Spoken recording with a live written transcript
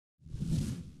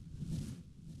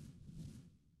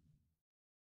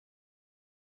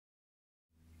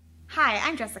Hi,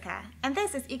 I'm Jessica, and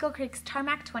this is Eagle Creek's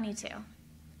Tarmac 22.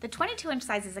 The 22-inch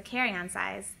size is a carry-on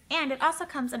size, and it also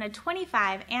comes in a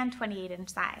 25 and 28-inch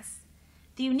size.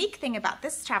 The unique thing about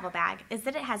this travel bag is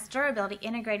that it has durability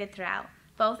integrated throughout,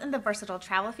 both in the versatile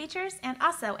travel features and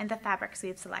also in the fabrics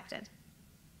we've selected.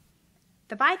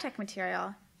 The Bi-Tech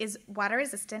material is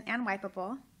water-resistant and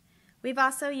wipeable. We've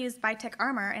also used Bi-Tech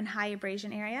armor in high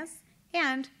abrasion areas,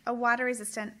 and a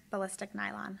water-resistant ballistic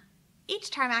nylon. Each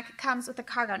Tarmac comes with a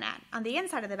cargo net on the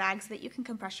inside of the bag so that you can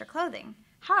compress your clothing.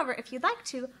 However, if you'd like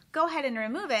to, go ahead and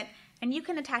remove it, and you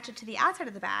can attach it to the outside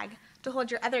of the bag to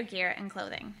hold your other gear and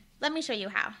clothing. Let me show you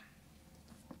how.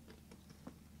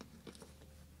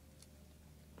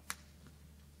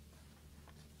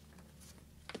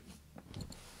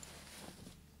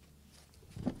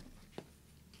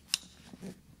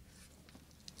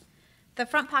 The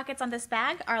front pockets on this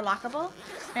bag are lockable,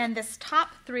 and this top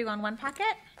 3-in-1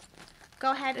 pocket,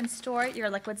 go ahead and store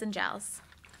your liquids and gels.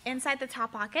 Inside the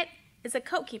top pocket is a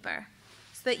coat keeper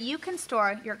so that you can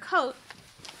store your coat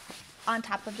on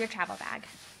top of your travel bag.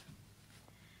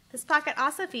 This pocket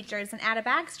also features an add a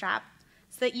bag strap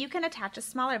so that you can attach a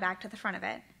smaller bag to the front of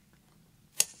it,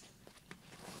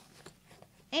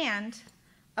 and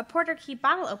a porter key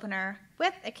bottle opener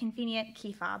with a convenient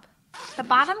key fob. The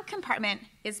bottom compartment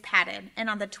is padded,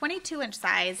 and on the 22-inch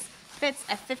size fits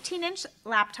a 15-inch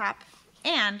laptop,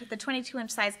 and the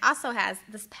 22-inch size also has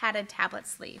this padded tablet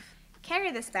sleeve.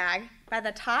 Carry this bag by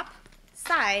the top,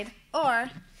 side,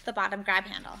 or the bottom grab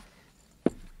handle.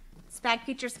 This bag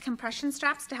features compression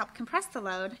straps to help compress the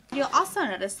load. You'll also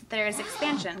notice that there is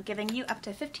expansion, giving you up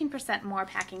to 15% more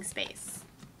packing space.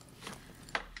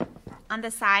 On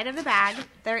the side of the bag,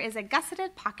 there is a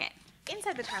gusseted pocket.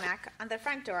 Inside the Tarmac, on the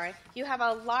front door, you have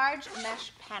a large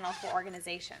mesh panel for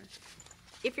organization.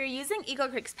 If you're using Eagle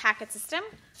Creek's packet system,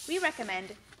 we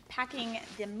recommend packing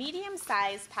the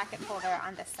medium-sized packet holder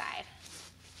on this side.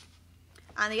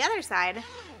 On the other side,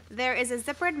 there is a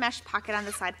zippered mesh pocket on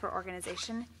the side for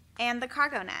organization and the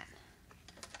cargo net.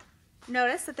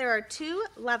 Notice that there are 2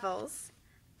 levels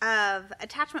of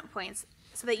attachment points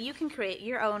so that you can create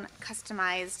your own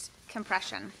customized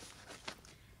compression.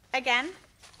 Again,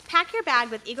 pack your bag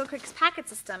with Eagle Creek's packet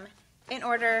system in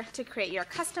order to create your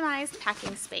customized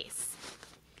packing space.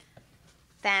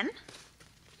 Then,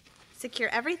 secure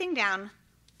everything down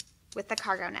with the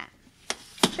cargo net.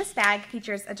 This bag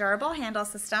features a durable handle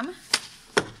system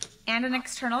and an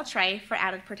external tray for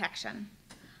added protection.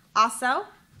 Also,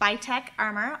 Bi-Tech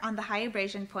armor on the high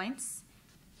abrasion points,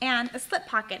 and a slip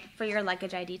pocket for your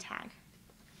luggage ID tag.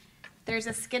 There's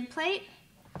a skid plate,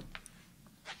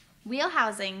 wheel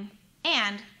housing,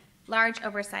 and large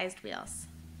oversized wheels.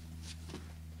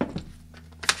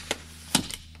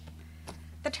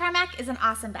 The Tarmac is an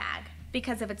awesome bag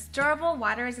because of its durable,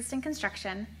 water-resistant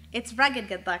construction, its rugged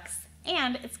good looks,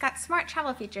 and it's got smart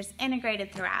travel features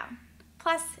integrated throughout.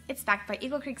 Plus, it's backed by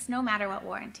Eagle Creek's no matter what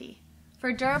warranty.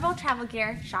 For durable travel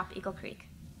gear, shop Eagle Creek.